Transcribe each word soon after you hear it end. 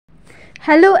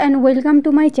Hello and welcome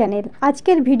to my channel.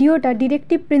 आजकेर भिडियोटा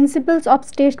directive principles of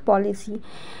state policy.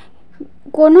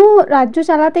 कोनो राज्य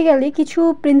चालाते गेले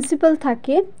किछु प्रिंसिपल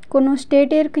थाके, कोनो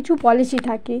स्टेटेर किछु पलिसि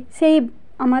थाके। सेई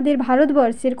आमादेर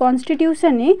भारतवर्षेर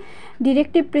कन्स्टिटिउशने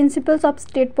directive principles of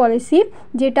state policy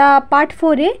Zeta part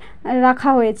 4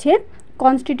 रखा हयेछे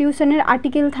कन्स्टिटिउशनेर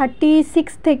आर्टिकल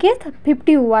 36 थेके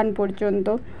 51 पर्यन्त।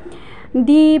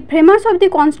 दि फ्रेमार्स अफ दि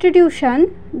कन्स्टिटिउशन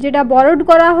जेटा बरड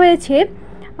करा हयेछे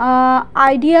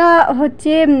आइडिया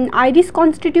হচ্ছে আইরিশ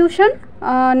কনস্টিটিউশন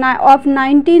অফ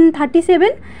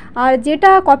 1937 আর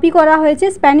যেটা কপি করা হয়েছে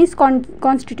স্প্যানিশ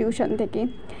কনস্টিটিউশন থেকে।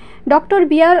 Doctor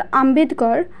B.R..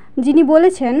 আম্বেদকর যিনি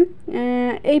বলেছেন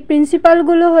এই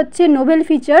প্রিন্সিপালগুলো হচ্ছে Nobel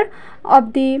feature of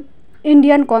the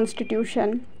Indian constitution.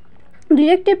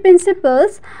 Directive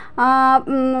principles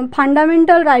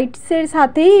fundamental রাইটসের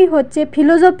সাথেই হচ্ছে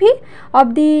philosophy of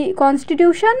the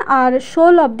constitution R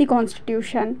soul of the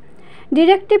constitution.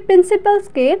 Directive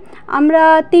প্রিন্সিপালসকে আমরা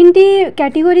তিনটি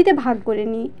ক্যাটেগরিতে ভাগ করে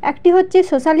নিই। একটি হচ্ছে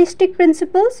socialistic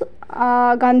principles,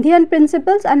 গান্ধিয়ান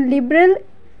principles and liberal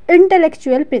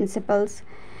intellectual principles.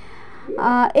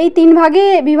 এই তিন ভাগে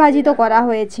বিভাজিত করা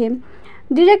হয়েছে।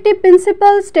 ডিরেক্টিভ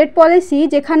প্রিন্সিপাল স্টেট পলিসি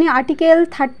যেখানে আর্টিকেল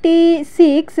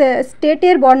 36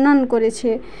 স্টেটের বর্ণন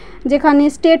করেছে, যেখানে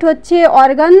স্টেট হচ্ছে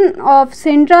organ of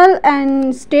central and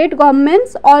state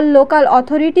governments, all local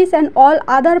authorities and all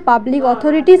other public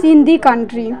authorities in the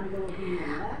country.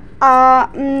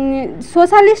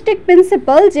 Socialistic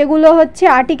principal যেগুলো হচ্ছে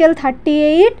আর্টিকেল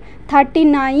 38,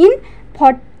 39,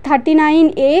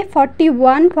 39A,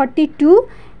 41, 42,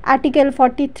 আর্টিকেল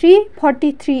 43,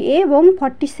 43A এবং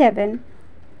 47।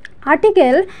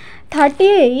 আর্টিকেল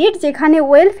 38 যেখানে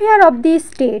ওয়েলফেয়ার অফ দি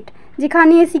স্টেট,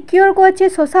 যেখানে সিকিউর করছে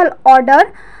social order,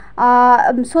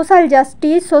 social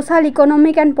justice, social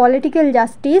economic and political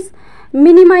justice,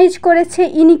 minimise করেছে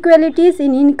inequalities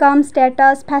in income,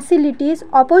 status, facilities,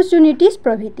 opportunities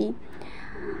প্রভৃতি।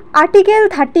 Article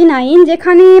 39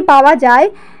 যেখানে পাওয়া যায়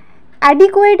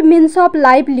অ্যাডিকুয়েট মিনস অফ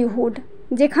লাইভলিহুড,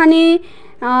 যেখানে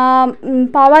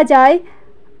পাওয়া যায়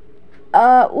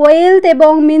ওয়েলথ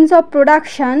এবং means of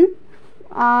production,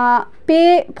 pay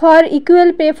for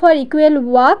equal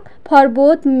work for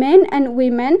both men and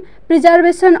women,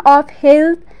 preservation of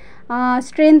health,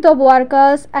 strength of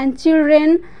workers and children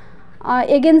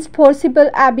against ফোর্সিবল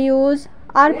abuse.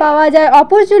 আর পাওয়া যায়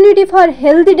opportunity for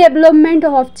healthy development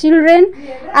of children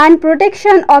and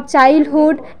protection of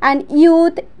childhood and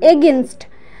youth against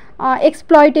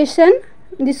exploitation,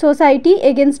 the society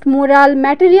against moral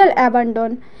material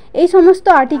abandon. এই সমস্ত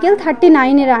article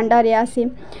 39-এর আন্ডারে আসে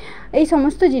এই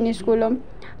সমস্ত জিনিসগুলো।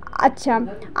 আচ্ছা,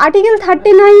 আর্টিকেল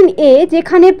 39A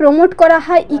যেখানে প্রমোট করা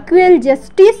হয় ইকুয়াল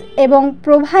জাস্টিস এবং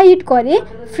প্রোভাইড করে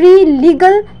free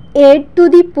legal add to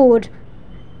the poor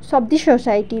of the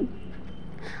society.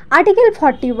 Article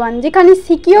 41 যেখানে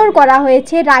সিকিওর করা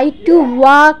হয়েছে right to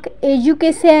work,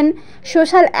 education,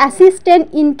 social assistance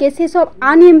in cases of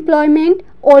unemployment,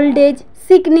 old age,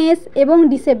 sickness এবং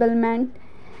ডিসেবলমেন্ট।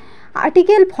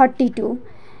 আর্টিকেল 42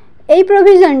 এই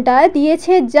প্রভিশনটা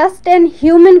দিয়েছে just and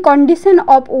human condition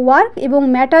of work এবং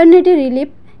maternity relief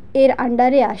এর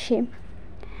আন্ডারে আসে।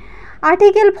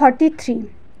 আর্টিকেল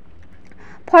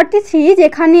 43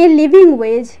 যেখানে living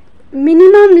wedge,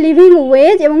 minimum living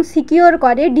wedge এবং সিকিওর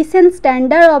করে dissent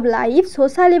standard of life,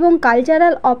 social এবং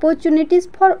cultural opportunities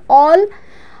for all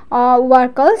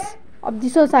workers of the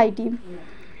society.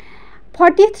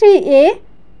 43A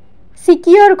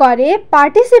secure করে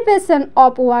participation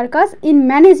of workers in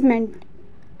management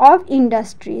of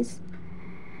industries.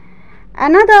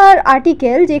 Another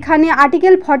article যেখানে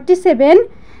article 47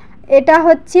 এটা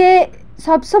হচ্ছে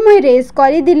সবসময় raise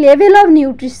করে দি level of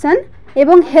nutrition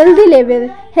এবং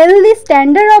healthy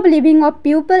standard of living of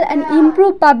people and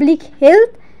improve public health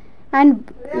and.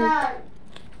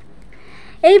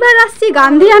 এইবার আসছি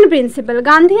গান্ধিয়ান principal.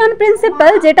 গান্ধিয়ান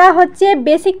principal যেটা হচ্ছে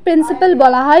বেসিক প্রিন্সিপাল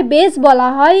বলা হয়, বেস বলা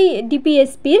হয়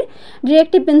ডিপিএসপির,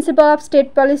 ডিরেক্টিভ প্রিন্সিপাল অফ স্টেট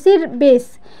পলিসির বেস,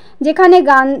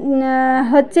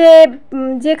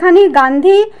 যেখানে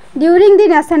গান্ধী ডিউরিং দি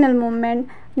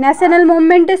ন্যাশনাল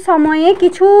মুভমেন্টের সময়ে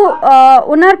কিছু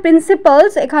ওনার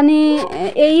প্রিন্সিপালস এখানে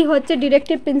এই হচ্ছে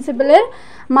ডিরেক্টিভ প্রিন্সিপালের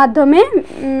মাধ্যমে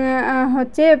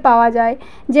হচ্ছে পাওয়া যায়,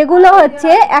 যেগুলো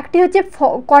হচ্ছে একটি হচ্ছে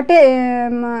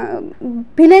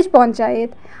ভিলেজ পঞ্চায়েত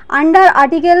আন্ডার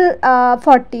আর্টিকেল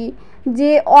 40 যে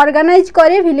অর্গানাইজ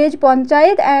করে village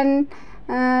panchayat and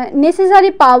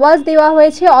necessary powers দেওয়া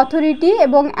হয়েছে অথরিটি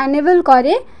এবং অ্যানেবল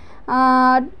করে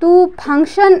two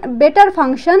function better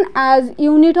function as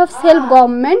unit of self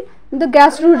government the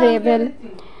grassroot level.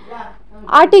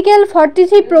 Article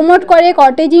 43 promote করে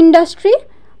cottage industry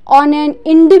on an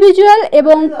individual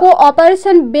এবং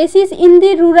cooperation basis in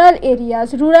the rural areas.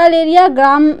 Rural area,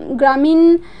 গ্রামীণ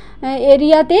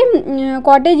এরিয়াতে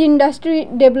cottage industry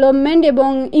development এবং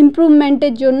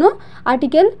ইমপ্রুভমেন্টের জন্য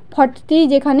article 43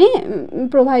 যেখানে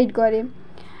provide করে।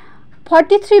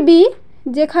 43B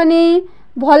যেখানে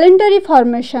voluntary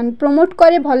formation promote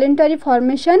করে, voluntary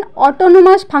formation,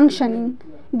 autonomous functioning,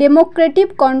 Democratic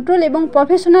control এবং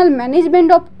professional management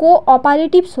of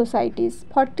cooperative societies.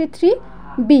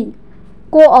 43B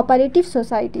cooperative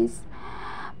societies.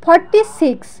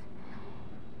 46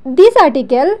 this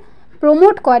article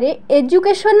promote করে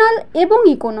এডুকেশনাল এবং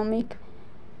economic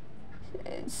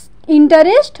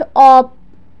interest of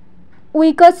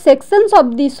weaker sections of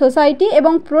the society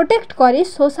এবং protect করে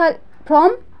social from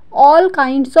all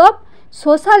kinds of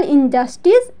social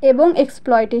injustice এবং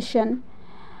exploitation.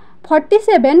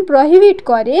 47 prohibit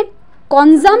করে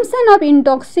consumption of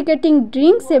ইনটক্সিকেটিং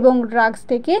drinks এবং drugs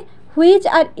থেকে, which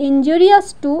are injurious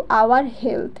to our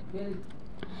health.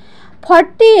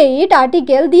 48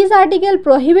 article this article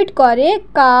prohibit করে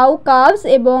cows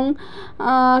এবং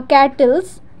ক্যাটেলস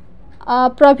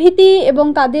প্রভৃতি এবং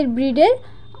তাদের ব্রিডের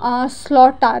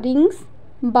স্লটারিংস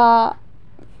বা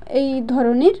এই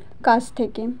ধরনের কাজ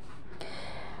থেকে।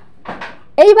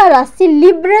 এইবার আসছি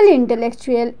লিবারেল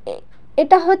ইন্টেলেকচুয়াল।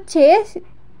 এটা হচ্ছে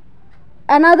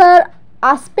অ্যানাদার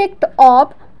আসপেক্ট অফ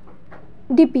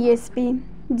ডিপিএসপি,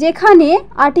 যেখানে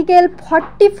আর্টিকেল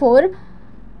 44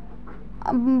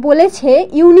 বলেছে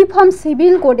ইউনিফর্ম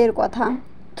সিভিল কোডের কথা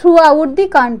through out the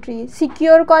country,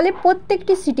 secure করে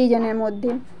প্রত্যেকটি সিটিজেনের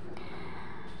মধ্যে।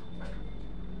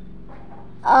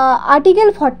 আর্টিকেল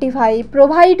 45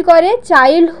 প্রোভাইড করে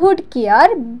চাইল্ডহুড কেয়ার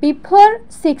বিফোর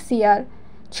 6 ইয়ার,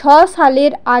 6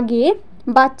 সালের আগে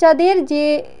বাচ্চাদের যে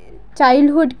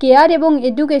চাইল্ডহুড কেয়ার এবং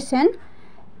এডুকেশন,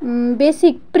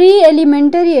 বেসিক প্রি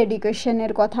এলিমেন্টারি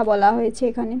এডুকেশনের কথা বলা হয়েছে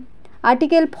এখানে।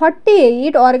 আর্টিকেল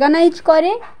 48 অর্গানাইজ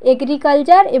করে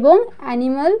এগ্রিকালচার এবং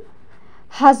অ্যানিমাল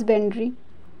হাজবেন্ড্রি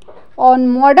অন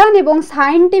মডার্ন এবং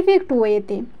সায়েন্টিফিক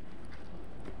ওয়েতে।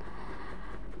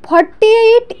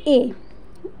 48A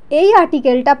এই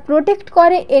আর্টিকেলটা প্রোটেক্ট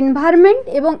করে এনভায়রনমেন্ট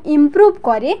এবং ইমপ্রুভ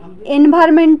করে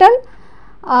এনভায়রনমেন্টাল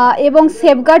এবং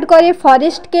সেফগার্ড করে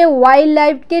ফরেস্টকে, ওয়াইল্ড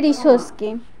লাইফকে, রিসোর্সকে।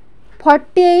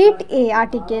 48A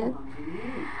article.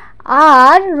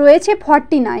 আর রয়েছে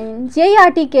 49 যেই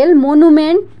আর্টিকেল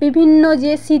মনুমেন্ট, বিভিন্ন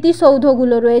যে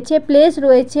স্মৃতিসৌধগুলো রয়েছে, প্লেস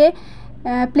রয়েছে,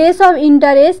 place of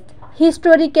interest,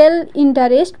 historical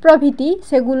interest প্রভৃতি,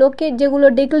 সেগুলোকে যেগুলো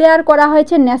ডিক্লেয়ার করা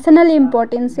হয়েছে ন্যাশনাল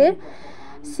ইম্পর্টেন্সের,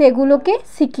 সেগুলোকে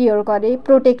সিকিওর করে,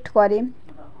 প্রোটেক্ট করে।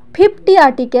 50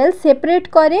 আর্টিকেল সেপারেট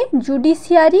করে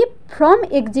জুডিশিয়ারি ফ্রম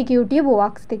এক্সিকিউটিভ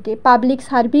ওয়ার্কস থেকে, পাবলিক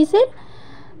সার্ভিসের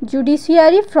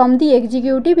judiciary from the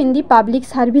executive in the public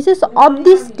services of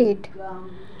the state.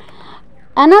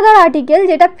 Another article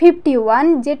যেটা 51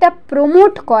 যেটা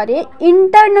প্রমোট করে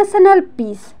ইন্টারন্যাশনাল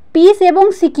পিস এবং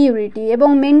সিকিউরিটি এবং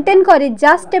মেনটেন করে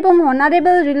জাস্ট এবং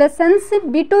অনারেবল রিলেশনশিপ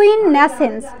বিটুইন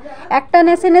নেশনস, একটা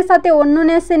নেশনের সাথে অন্য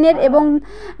নেশনের এবং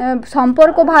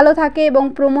সম্পর্ক ভালো থাকে এবং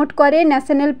প্রমোট করে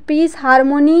ন্যাশনাল পিস,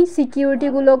 হারমোনি,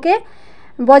 সিকিউরিটিগুলোকে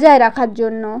বজায় রাখার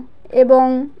জন্য এবং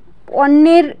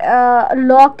অন্যের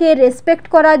লকে রেসপেক্ট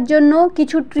করার জন্য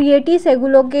কিছু ট্রিয়েটি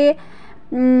সেগুলোকে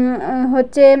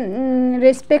হচ্ছে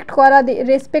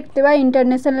রেসপেক্ট দেওয়া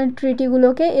ইন্টারন্যাশনাল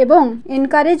ট্রিটিগুলোকে, এবং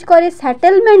এনকারেজ করে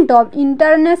সেটেলমেন্ট অফ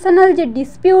ইন্টারন্যাশনাল যে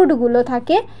ডিসপিউটগুলো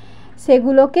থাকে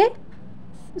সেগুলোকে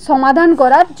সমাধান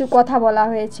করার কথা বলা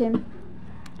হয়েছে।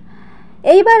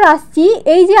 এইবার আসছি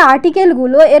এই যে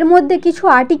আর্টিকেলগুলো, এর মধ্যে কিছু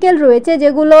আর্টিকেল রয়েছে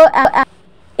যেগুলো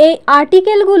এই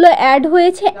আর্টিকেলগুলো অ্যাড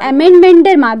হয়েছে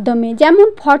অ্যামেন্ডমেন্টের মাধ্যমে, যেমন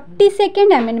 42nd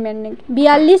অ্যামেন্ডমেন্ট,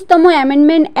 42তম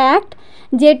অ্যামেন্ডমেন্ট অ্যাক্ট,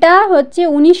 যেটা হচ্ছে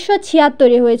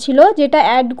 1976 হয়েছিল, যেটা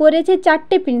অ্যাড করেছে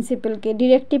 4টে প্রিন্সিপালকে,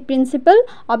 directive principal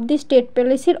of the state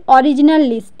পলিসির অরিজিনাল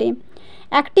লিস্টে।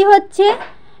 একটি হচ্ছে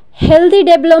healthy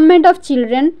development of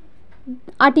children,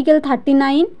 article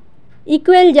 39,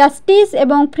 equal justice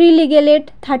এবং free legal add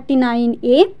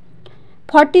 39A।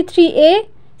 43A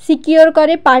secure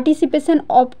করে participation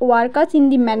of workers in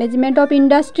the management of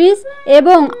industries,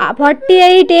 এবং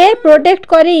 48A প্রোটেক্ট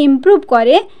করে, ইমপ্রুভ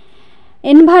করে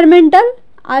এনভায়রনমেন্টাল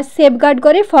আর safeguard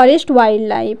করে ফরেস্ট, ওয়াইল্ড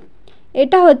লাইফ।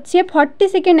 এটা হচ্ছে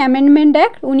 42nd অ্যামেন্ডমেন্ট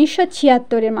অ্যাক্ট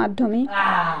 1976 মাধ্যমে।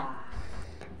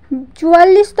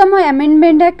 44তম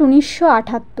amendment act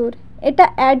 1978, এটা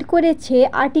অ্যাড করেছে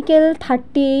আর্টিকেল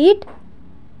 38,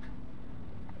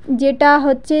 যেটা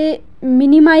হচ্ছে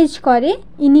মিনিমাইজ করে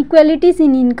inequalities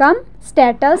in income,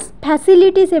 status,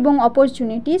 facilities এবং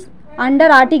অপরচুনিটিস আন্ডার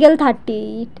আর্টিকেল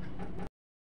 38।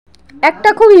 একটা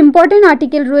খুব ইম্পর্টেন্ট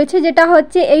আর্টিকেল রয়েছে, যেটা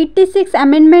হচ্ছে 86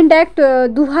 অ্যামেন্ডমেন্ট অ্যাক্ট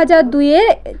 2002-এর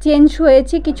চেঞ্জ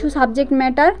হয়েছে কিছু সাবজেক্ট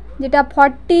ম্যাটার, যেটা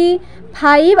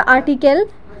 45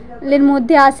 আর্টিকেলের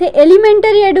মধ্যে আসে।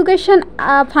 Elementary education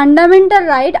fundamental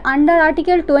right under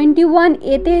article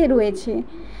 21A-তে রয়েছে,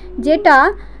 যেটা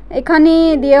এখানে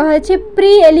দেওয়া হয়েছে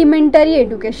প্রি এলিমেন্টারি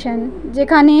এডুকেশন,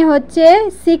 যেখানে হচ্ছে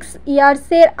 6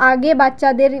 ইয়ার্সের আগে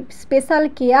বাচ্চাদের স্পেশাল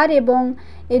কেয়ার এবং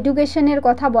এডুকেশনের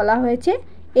কথা বলা হয়েছে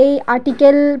এই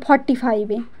আর্টিকেল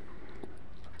 45-এ।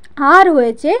 আর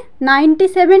হয়েছে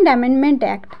 97 অ্যামেন্ডমেন্ট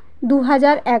অ্যাক্ট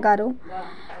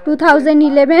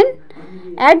 2011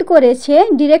 অ্যাড করেছে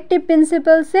directive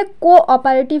প্রিন্সিপালসে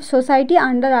cooperative society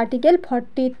under article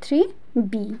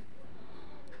 43B।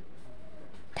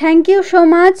 Thank you so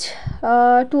much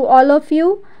to all of you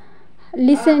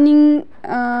listening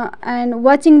and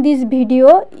watching this video.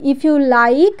 If you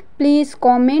like, please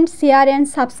comment, share and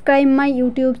subscribe my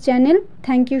YouTube channel.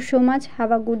 Thank you so much.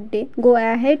 Have a good day. Go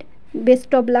ahead. Best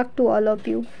of luck to all of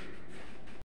you.